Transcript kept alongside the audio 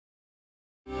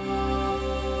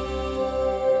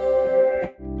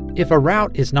If a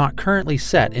route is not currently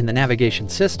set in the navigation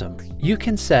system, you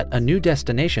can set a new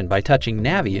destination by touching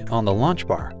Navi on the launch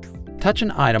bar. Touch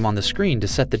an item on the screen to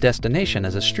set the destination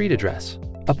as a street address,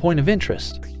 a point of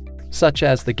interest, such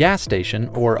as the gas station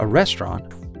or a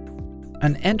restaurant,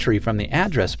 an entry from the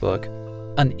address book,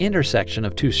 an intersection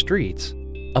of two streets,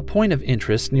 a point of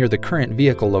interest near the current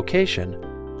vehicle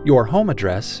location, your home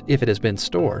address if it has been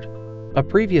stored, a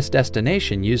previous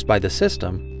destination used by the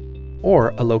system, or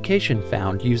a location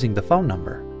found using the phone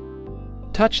number.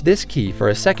 Touch this key for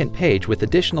a second page with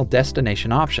additional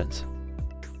destination options,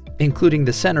 including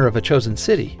the center of a chosen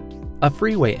city, a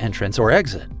freeway entrance or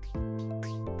exit,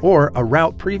 or a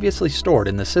route previously stored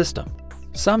in the system.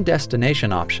 Some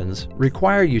destination options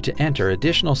require you to enter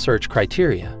additional search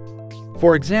criteria.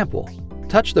 For example,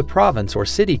 touch the province or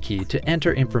city key to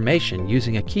enter information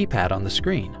using a keypad on the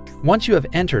screen. Once you have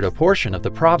entered a portion of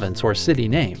the province or city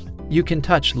name, you can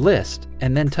touch List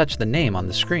and then touch the name on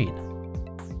the screen.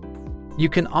 You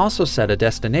can also set a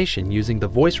destination using the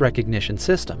voice recognition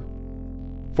system.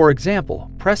 For example,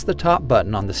 press the top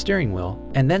button on the steering wheel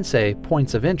and then say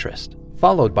Points of Interest,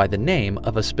 followed by the name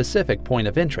of a specific point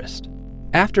of interest.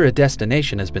 After a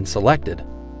destination has been selected,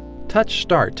 touch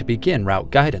Start to begin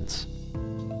route guidance.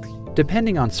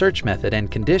 Depending on search method and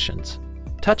conditions,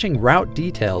 touching Route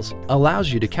Details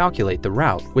allows you to calculate the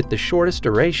route with the shortest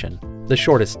duration, the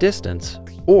shortest distance,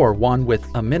 or one with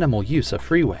a minimal use of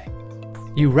freeway.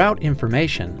 You route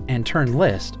information and turn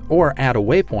List or add a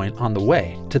waypoint on the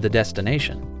way to the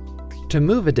destination. To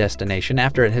move a destination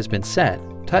after it has been set,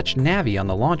 touch Navi on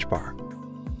the launch bar.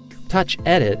 Touch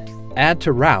Edit, Add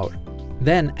to Route,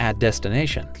 then Add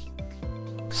Destination.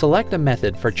 Select a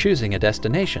method for choosing a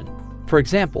destination. For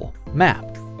example,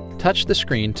 Map. Touch the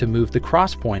screen to move the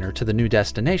cross pointer to the new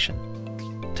destination.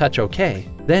 Touch OK,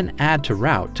 then Add to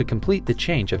Route to complete the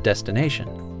change of destination.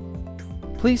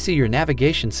 Please see your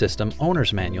navigation system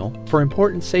owner's manual for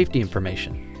important safety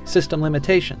information, system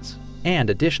limitations, and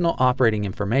additional operating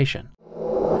information.